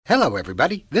Hello,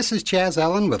 everybody. This is Chaz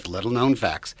Allen with Little Known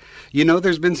Facts. You know,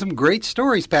 there's been some great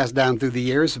stories passed down through the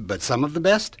years, but some of the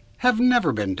best have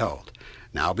never been told.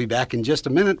 Now, I'll be back in just a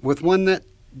minute with one that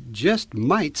just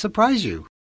might surprise you.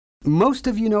 Most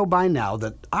of you know by now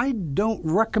that I don't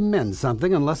recommend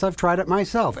something unless I've tried it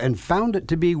myself and found it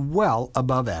to be well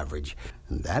above average.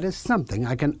 And that is something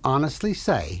I can honestly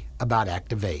say about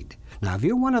Activate. Now, if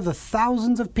you're one of the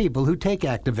thousands of people who take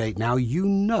Activate now, you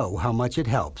know how much it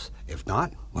helps. If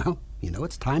not, well, you know,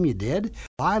 it's time you did.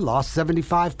 I lost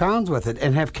 75 pounds with it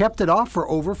and have kept it off for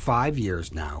over 5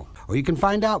 years now. Or you can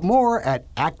find out more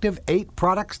at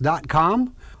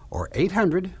active8products.com or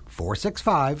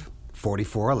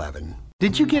 800-465-4411.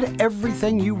 Did you get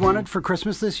everything you wanted for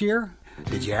Christmas this year?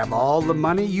 Did you have all the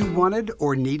money you wanted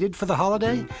or needed for the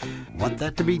holiday? Want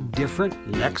that to be different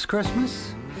next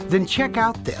Christmas? Then check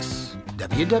out this,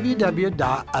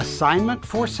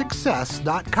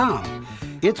 www.assignmentforsuccess.com.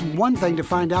 It's one thing to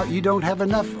find out you don't have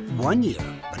enough one year,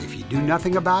 but if you do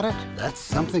nothing about it, that's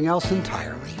something else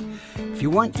entirely. If you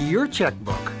want your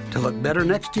checkbook to look better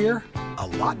next year, a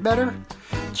lot better,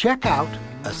 check out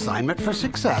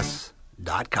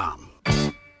assignmentforsuccess.com.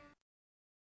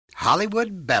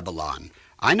 Hollywood Babylon.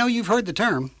 I know you've heard the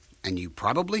term, and you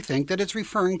probably think that it's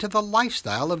referring to the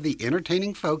lifestyle of the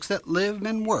entertaining folks that live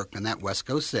and work in that West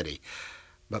Coast city.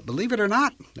 But believe it or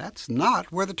not, that's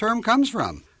not where the term comes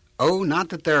from. Oh, not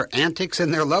that their antics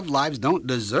and their love lives don't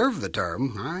deserve the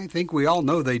term. I think we all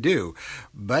know they do.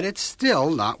 But it's still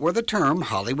not where the term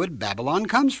Hollywood Babylon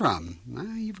comes from.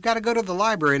 You've got to go to the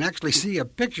library and actually see a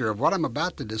picture of what I'm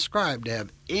about to describe to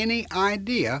have any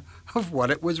idea of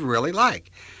what it was really like.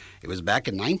 It was back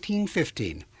in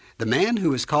 1915. The man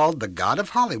who is called the God of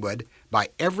Hollywood by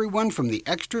everyone from the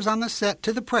extras on the set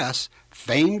to the press,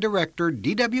 famed director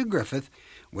D.W. Griffith,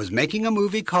 was making a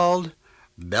movie called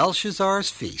Belshazzar's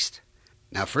Feast.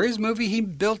 Now, for his movie, he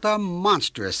built a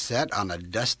monstrous set on a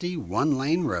dusty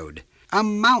one-lane road. A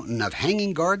mountain of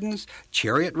hanging gardens,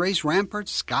 chariot race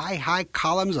ramparts, sky-high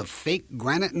columns of fake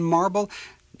granite and marble,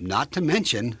 not to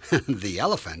mention the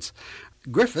elephants.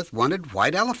 Griffith wanted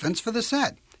white elephants for the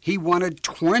set. He wanted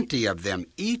 20 of them,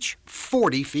 each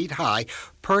 40 feet high,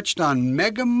 perched on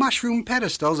mega mushroom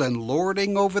pedestals and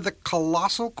lording over the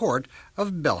colossal court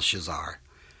of Belshazzar.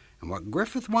 And what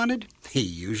Griffith wanted, he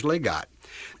usually got.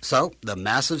 So the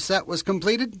massive set was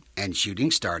completed and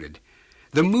shooting started.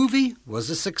 The movie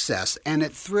was a success, and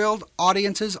it thrilled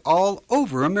audiences all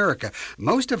over America,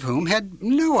 most of whom had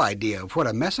no idea of what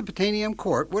a Mesopotamian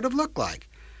court would have looked like.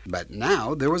 But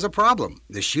now there was a problem.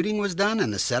 The shooting was done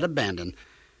and the set abandoned.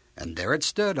 And there it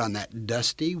stood on that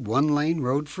dusty one-lane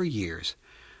road for years.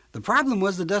 The problem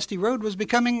was the dusty road was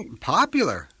becoming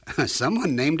popular.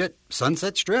 Someone named it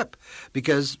Sunset Strip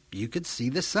because you could see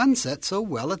the sunset so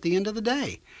well at the end of the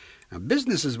day.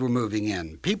 Businesses were moving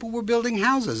in, people were building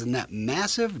houses, and that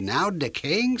massive, now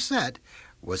decaying set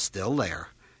was still there.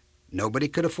 Nobody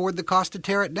could afford the cost to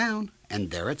tear it down, and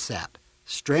there it sat,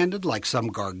 stranded like some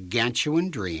gargantuan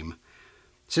dream.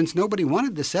 Since nobody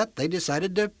wanted the set, they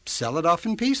decided to sell it off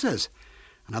in pieces.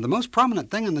 Now, the most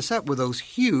prominent thing on the set were those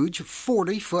huge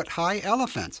 40-foot-high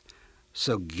elephants.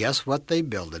 So guess what they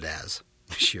billed it as?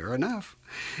 Sure enough,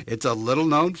 it's a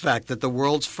little-known fact that the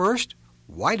world's first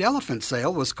white elephant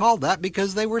sale was called that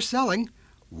because they were selling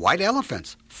white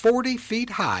elephants, 40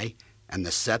 feet high, and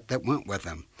the set that went with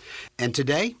them. And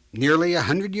today, nearly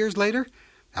 100 years later,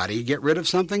 how do you get rid of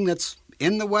something that's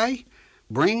in the way?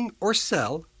 Bring or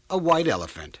sell a white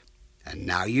elephant. And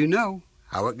now you know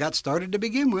how it got started to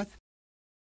begin with.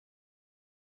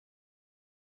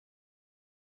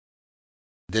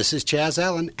 This is Chaz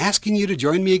Allen asking you to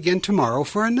join me again tomorrow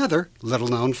for another Little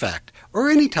Known Fact, or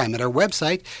anytime at our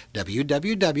website,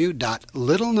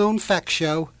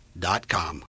 www.littleknownfactshow.com.